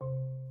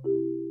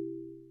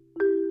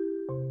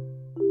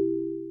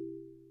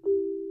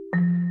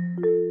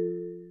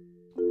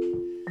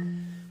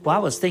Well, I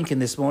was thinking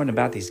this morning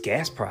about these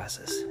gas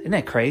prices. Isn't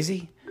that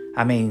crazy?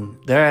 I mean,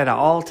 they're at an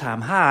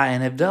all-time high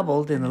and have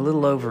doubled in a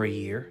little over a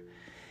year.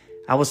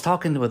 I was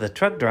talking with a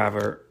truck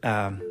driver,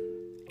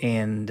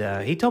 and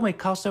he told me it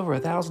cost over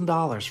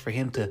 $1,000 for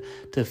him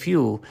to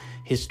fuel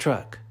his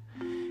truck.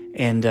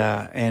 And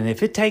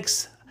if it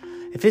takes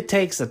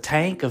a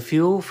tank of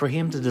fuel for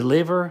him to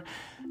deliver,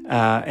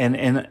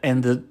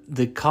 and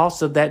the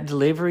cost of that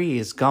delivery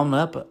has gone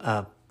up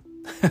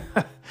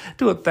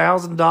to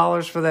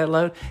 $1,000 for that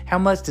load, how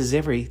much does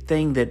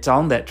everything that's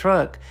on that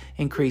truck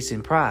increase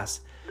in price?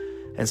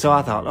 And so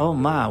I thought, oh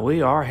my,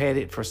 we are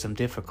headed for some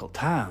difficult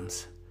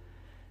times.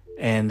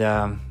 And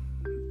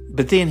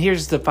but then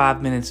here's the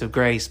 5 minutes of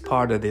grace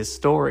part of this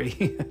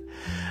story.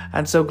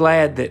 I'm so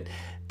glad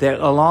that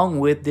along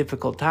with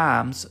difficult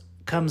times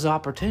comes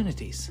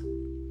opportunities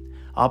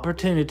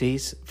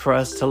for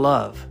us to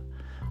love,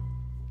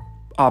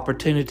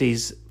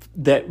 opportunities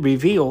that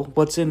reveal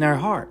what's in their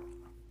heart.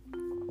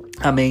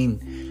 I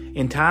mean,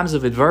 in times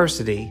of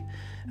adversity,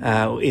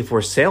 if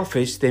we're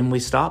selfish, then we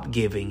stop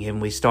giving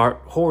and we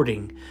start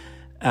hoarding.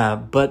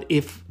 But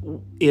if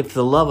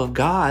the love of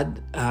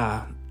God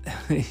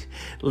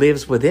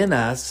lives within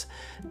us,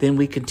 then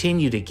we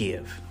continue to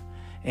give.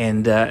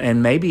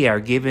 And maybe our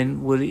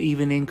giving would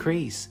even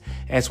increase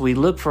as we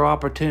look for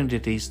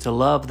opportunities to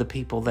love the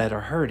people that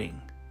are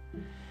hurting.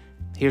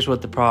 Here's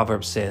what the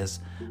proverb says: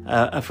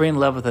 a friend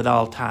loveth at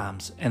all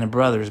times, and a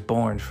brother is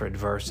born for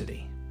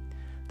adversity.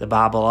 The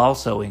Bible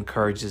also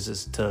encourages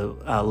us to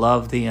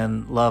love the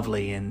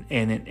unlovely, and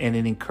it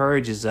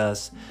encourages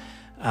us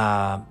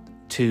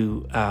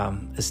to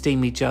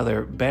esteem each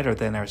other better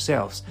than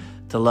ourselves,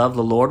 to love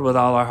the Lord with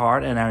all our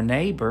heart and our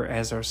neighbor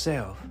as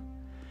ourselves.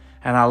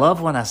 And I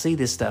love when I see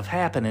this stuff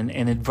happen,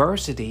 and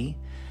adversity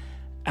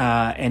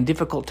and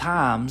difficult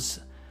times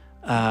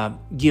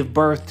give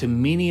birth to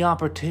many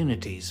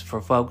opportunities for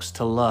folks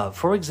to love.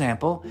 For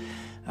example,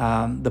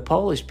 the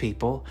Polish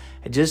people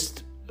had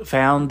just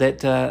found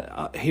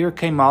that here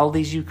came all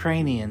these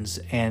Ukrainians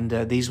and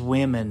these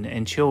women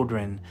and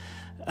children,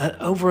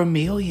 over 1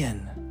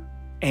 million,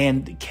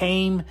 and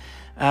came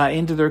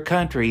into their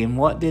country. And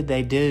what did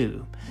they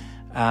do?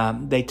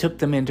 They took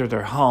them into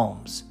their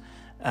homes.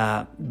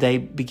 They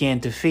began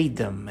to feed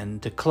them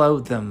and to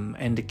clothe them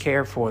and to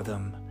care for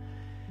them.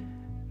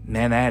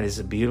 Man, that is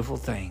a beautiful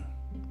thing.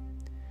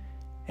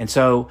 And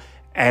so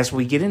as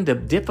we get into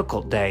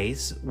difficult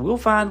days, we'll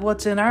find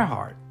what's in our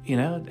heart. You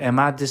know, am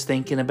I just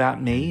thinking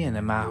about me, and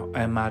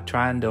am I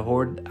trying to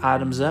hoard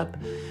items up,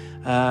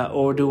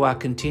 or do I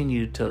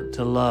continue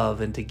to love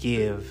and to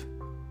give?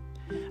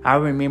 I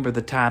remember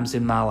the times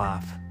in my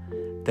life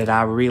that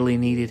I really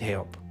needed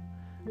help.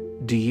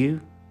 Do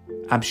you?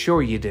 I'm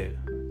sure you do.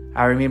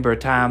 I remember a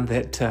time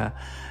that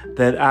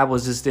I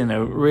was just in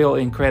a real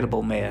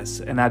incredible mess,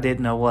 and I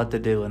didn't know what to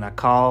do, and I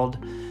called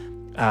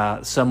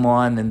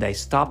someone, and they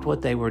stopped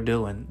what they were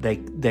doing.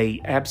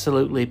 They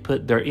absolutely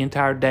put their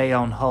entire day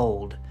on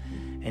hold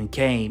and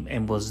came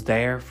and was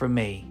there for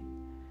me.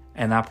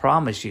 And I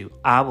promise you,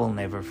 I will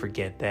never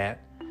forget that.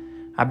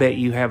 I bet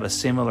you have a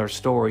similar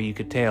story you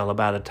could tell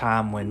about a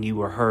time when you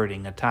were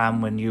hurting, a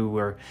time when you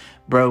were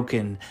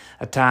broken,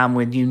 a time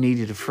when you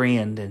needed a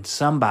friend, and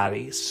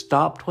somebody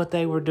stopped what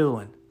they were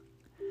doing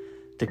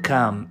to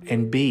come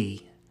and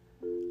be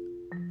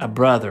a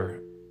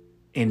brother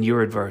in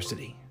your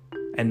adversity.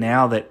 And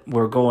now that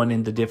we're going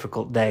into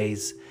difficult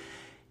days,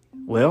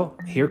 well,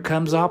 here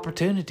comes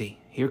opportunity.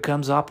 Here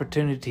comes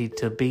opportunity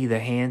to be the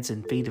hands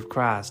and feet of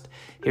Christ.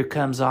 Here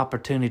comes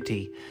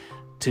opportunity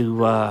to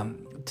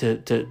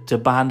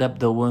bind up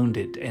the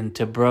wounded, and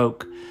to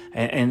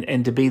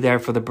to be there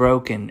for the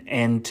broken,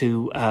 and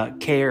to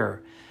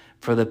care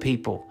for the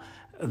people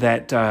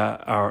that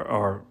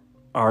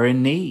are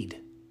in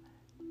need.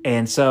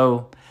 And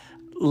so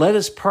let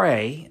us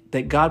pray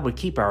that God would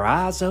keep our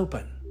eyes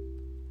open,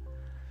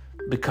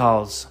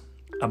 because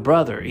a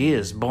brother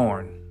is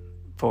born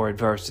for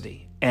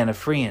adversity, and a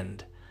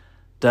friend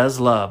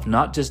does love,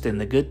 not just in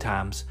the good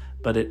times,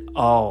 but at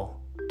all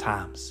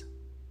times.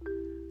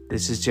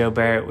 This is Joe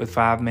Barrett with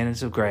 5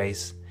 Minutes of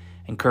Grace,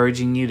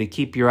 encouraging you to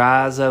keep your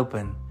eyes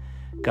open.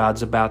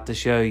 God's about to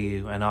show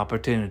you an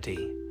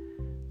opportunity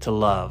to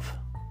love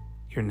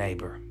your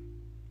neighbor.